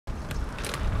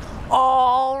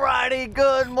Alrighty,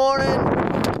 good morning.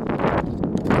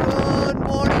 Good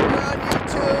morning, you're on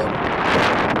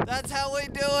YouTube. That's how we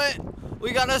do it.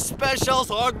 We got a special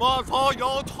segment for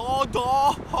you today.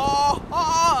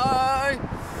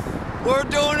 We're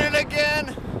doing it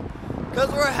again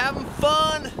because we're having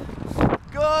fun.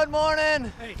 Good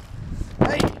morning. Hey.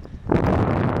 Hey.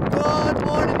 Good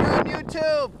morning, you're on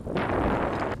YouTube.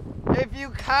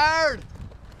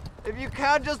 If you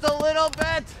cared just a little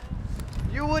bit,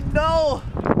 you would know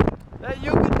that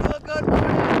you can do a good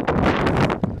morning.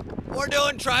 We're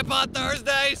doing Tripod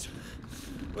Thursdays.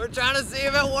 We're trying to see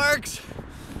if it works.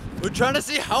 We're trying to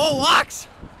see how it walks.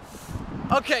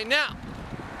 Okay, now,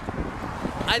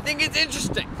 I think it's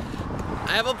interesting.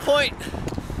 I have a point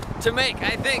to make,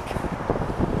 I think.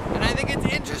 And I think it's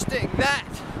interesting that,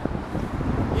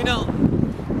 you know,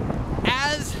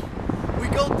 as we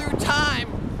go through time,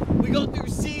 we go through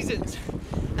seasons,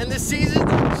 and the seasons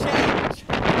change.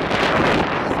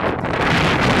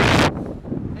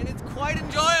 And it's quite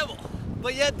enjoyable,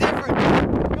 but yet different.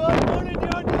 Good morning,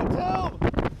 you're on YouTube.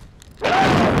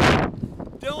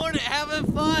 Doing it, having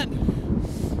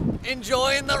fun.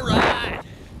 Enjoying the ride.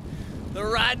 The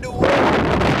ride to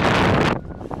work.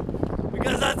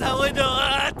 Because that's how we do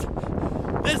it.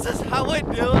 This is how we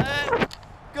do it.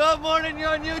 Good morning, you're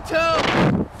on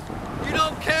YouTube. You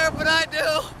don't care, but I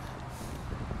do.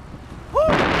 Woo.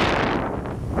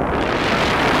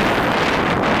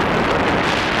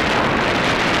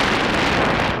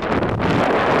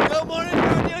 Good morning,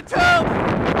 you're on YouTube.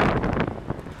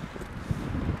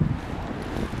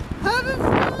 Having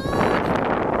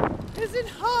fun isn't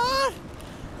hard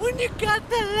when you got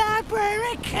the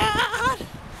library card.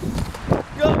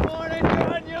 Good morning,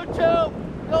 you're on YouTube.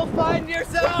 Go find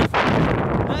yourself.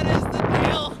 That is the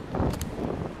deal.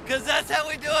 Because that's how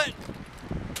we do it.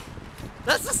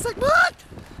 That's the segment.